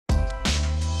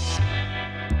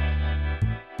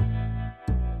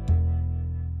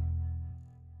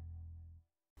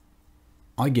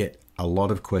I get a lot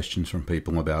of questions from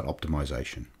people about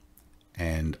optimization,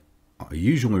 and I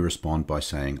usually respond by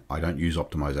saying I don't use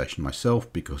optimization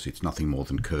myself because it's nothing more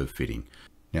than curve fitting.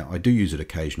 Now, I do use it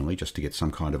occasionally just to get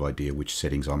some kind of idea which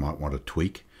settings I might want to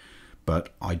tweak, but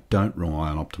I don't rely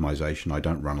on optimization. I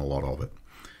don't run a lot of it.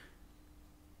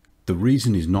 The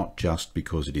reason is not just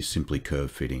because it is simply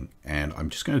curve fitting, and I'm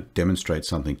just going to demonstrate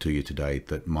something to you today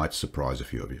that might surprise a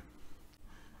few of you,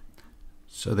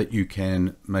 so that you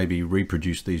can maybe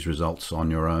reproduce these results on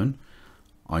your own.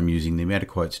 I'm using the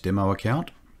MetaQuotes demo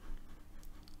account.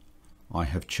 I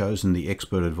have chosen the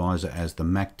Expert Advisor as the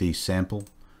MACD sample,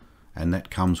 and that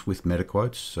comes with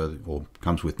MetaQuotes, or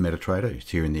comes with Metatrader.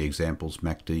 It's here in the examples,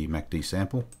 MACD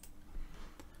sample.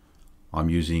 I'm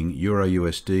using Euro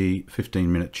USD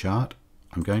 15-minute chart.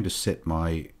 I'm going to set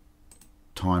my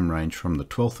time range from the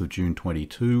 12th of June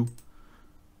 22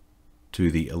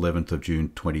 to the 11th of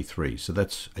June 23. So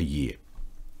that's a year.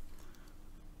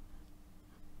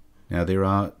 Now there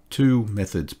are two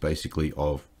methods basically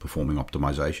of performing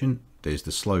optimization. There's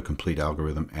the slow complete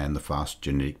algorithm and the fast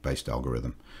genetic based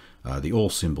algorithm. The all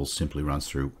symbols simply runs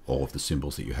through all of the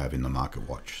symbols that you have in the market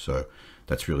watch. So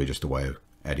that's really just a way of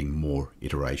adding more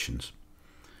iterations.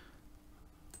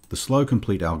 The slow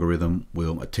complete algorithm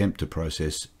will attempt to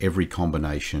process every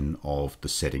combination of the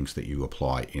settings that you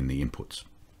apply in the inputs.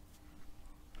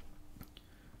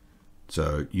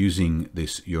 So using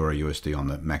this Euro USD on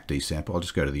the MACD sample, I'll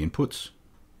just go to the inputs.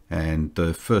 And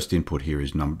the first input here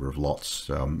is number of lots,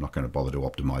 so I'm not going to bother to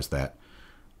optimize that.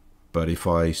 But if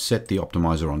I set the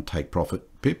optimizer on take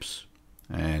profit pips,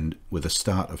 and with a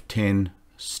start of 10,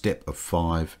 step of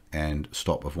 5, and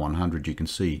stop of 100, you can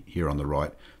see here on the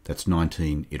right, that's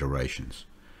 19 iterations.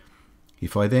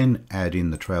 If I then add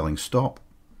in the trailing stop,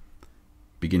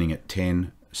 beginning at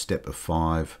 10, step of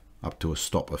 5, up to a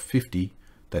stop of 50,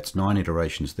 that's 9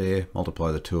 iterations there,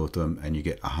 multiply the two of them, and you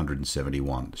get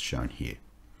 171 that's shown here.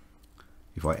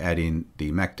 If I add in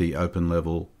the MACD open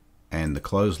level and the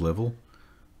close level,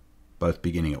 both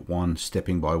beginning at 1,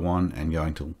 stepping by 1, and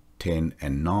going to 10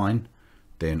 and 9,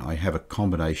 then I have a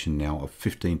combination now of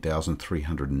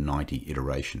 15,390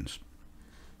 iterations.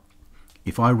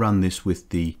 If I run this with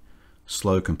the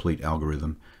slow complete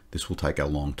algorithm, this will take a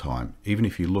long time. Even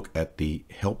if you look at the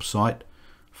help site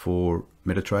for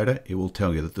Metatrader, it will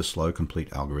tell you that the slow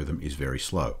complete algorithm is very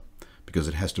slow because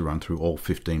it has to run through all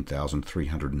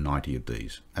 15,390 of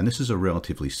these. And this is a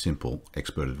relatively simple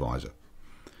Expert Advisor.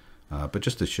 But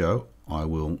just to show, I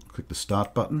will click the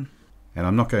start button, and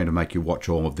I'm not going to make you watch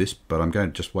all of this, but I'm going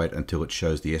to just wait until it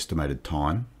shows the estimated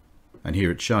time. And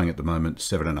here it's showing at the moment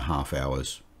 7.5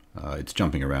 hours. It's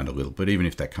jumping around a little, but even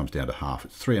if that comes down to half,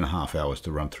 it's 3.5 hours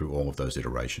to run through all of those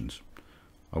iterations.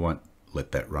 I won't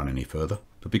let that run any further.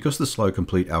 But because the slow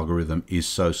complete algorithm is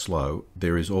so slow,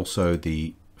 there is also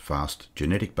the fast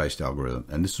genetic based algorithm,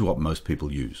 and this is what most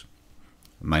people use,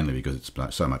 mainly because it's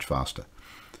so much faster.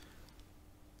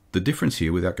 The difference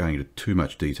here, without going into too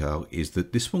much detail, is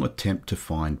that this will attempt to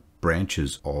find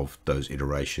branches of those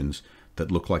iterations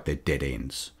that look like they're dead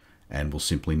ends, and will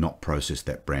simply not process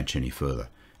that branch any further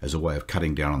as a way of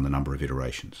cutting down on the number of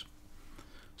iterations.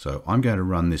 So I'm going to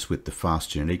run this with the fast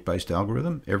genetic based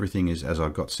algorithm. Everything is as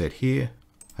I've got set here.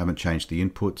 Haven't changed the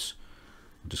inputs.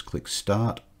 I'll just click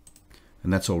start,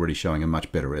 and that's already showing a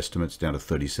much better estimate. It's down to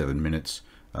 37 minutes,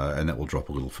 and that will drop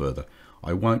a little further.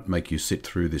 I won't make you sit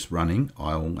through this running.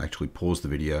 I'll actually pause the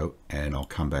video and I'll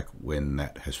come back when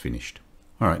that has finished.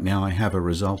 All right, now I have a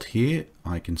result here.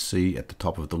 I can see at the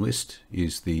top of the list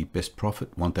is the best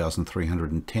profit,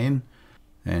 1,310.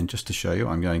 And just to show you,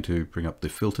 I'm going to bring up the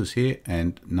filters here,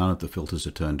 and none of the filters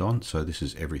are turned on. So this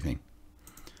is everything.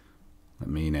 Let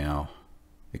me now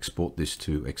export this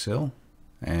to Excel.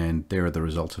 And there are the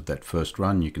results of that first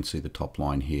run. You can see the top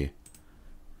line here.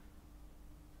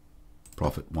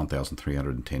 Profit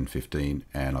 1,310.15,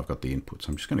 and I've got the inputs.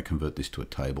 I'm just going to convert this to a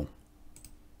table.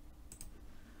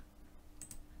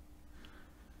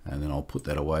 And then I'll put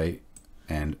that away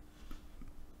and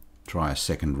try a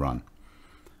second run.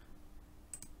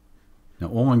 Now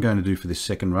all I'm going to do for this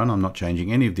second run, I'm not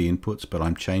changing any of the inputs, but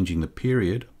I'm changing the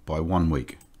period by 1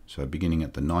 week. So beginning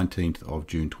at the 19th of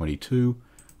June 22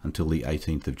 until the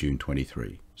 18th of June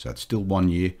 23. So it's still 1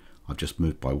 year. I've just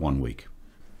moved by 1 week.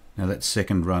 Now that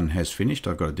second run has finished.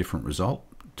 I've got a different result,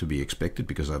 to be expected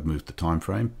because I've moved the time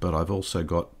frame, but I've also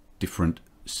got different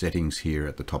settings here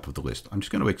at the top of the list. I'm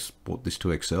just going to export this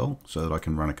to Excel so that I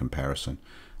can run a comparison.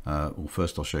 Well,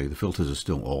 first I'll show you the filters are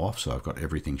still all off, so I've got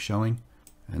everything showing.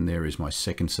 And there is my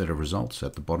second set of results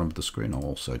at the bottom of the screen. I'll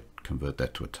also convert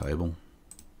that to a table.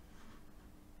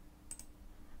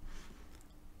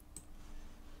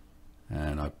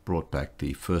 And I brought brought back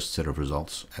the first set of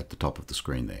results at the top of the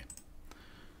screen there.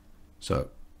 So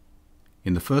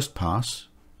in the first pass,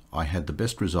 I had the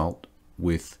best result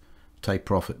with take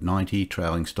profit 90,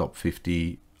 trailing stop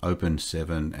 50, open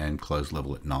 7, and close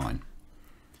level at 9.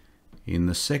 In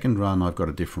the second run, I've got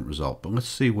a different result, but let's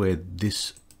see where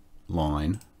this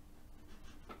line,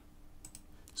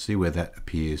 see where that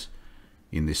appears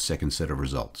in this second set of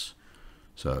results.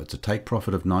 So it's a take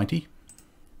profit of 90.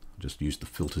 I'll just use the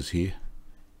filters here.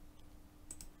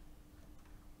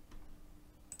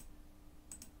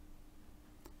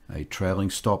 A trailing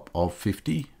stop of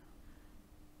 50.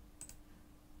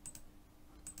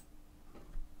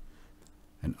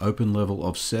 An open level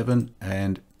of 7,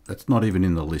 and that's not even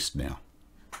in the list now.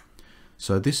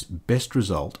 So this best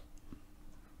result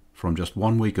from just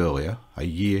 1 week earlier, a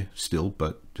year still,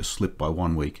 but just slipped by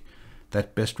 1 week,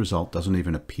 that best result doesn't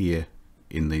even appear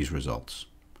in these results.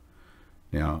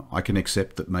 Now, I can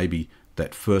accept that maybe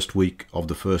that first week of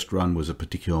the first run was a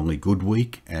particularly good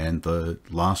week and the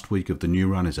last week of the new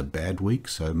run is a bad week,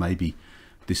 so maybe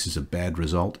this is a bad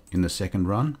result in the second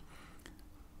run,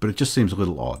 but it just seems a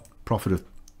little odd. Profit of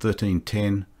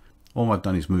 13.10, all I've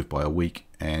done is move by a week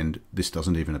and this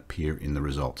doesn't even appear in the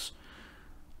results.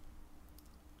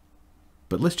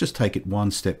 But let's just take it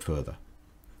one step further.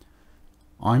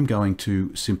 I'm going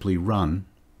to simply run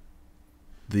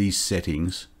these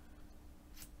settings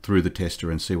through the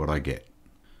tester and see what I get.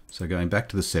 So going back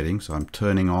to the settings, I'm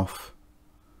turning off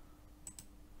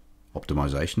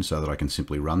optimization so that I can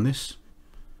simply run this.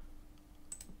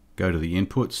 Go to the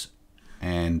inputs,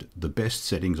 and the best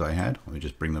settings I had, let me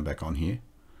just bring them back on here,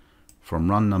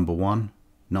 from run number 1,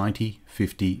 90,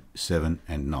 50, 7,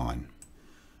 and 9.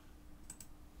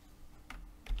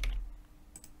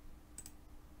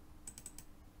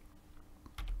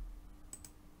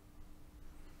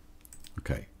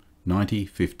 Okay, 90,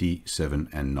 50, 7,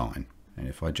 and 9. And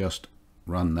if I just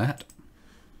run that,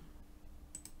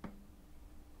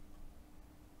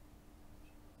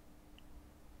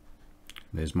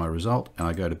 there's my result, and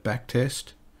I go to back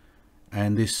test,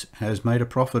 and this has made a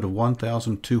profit of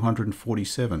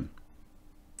 1,247.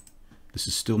 This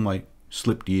is still my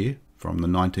slipped year from the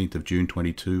 19th of June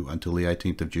 22 until the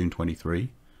 18th of June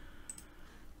 23.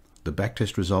 The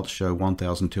backtest results show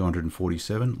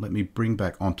 1,247. Let me bring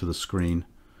back onto the screen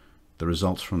the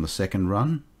results from the second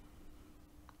run,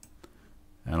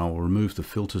 and I'll remove the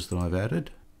filters that I've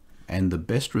added. And the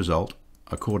best result,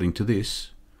 according to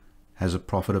this, has a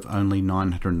profit of only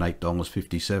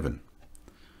 $908.57.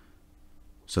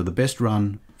 So the best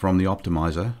run from the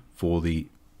optimizer for the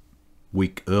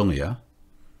week earlier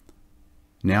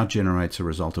now generates a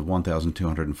result of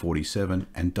 1,247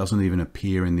 and doesn't even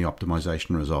appear in the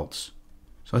optimization results.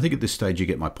 So I think at this stage you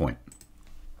get my point.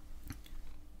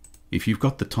 If you've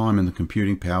got the time and the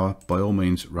computing power, by all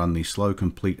means run the slow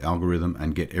complete algorithm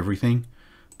and get everything.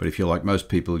 But if you're like most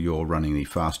people, you're running the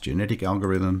fast genetic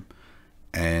algorithm,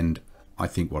 and I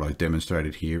think what I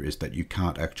demonstrated here is that you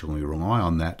can't actually rely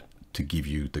on that to give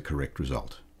you the correct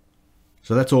result.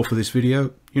 So that's all for this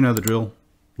video. You know the drill.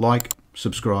 Like,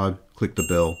 subscribe, click the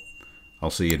bell.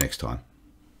 I'll see you next time.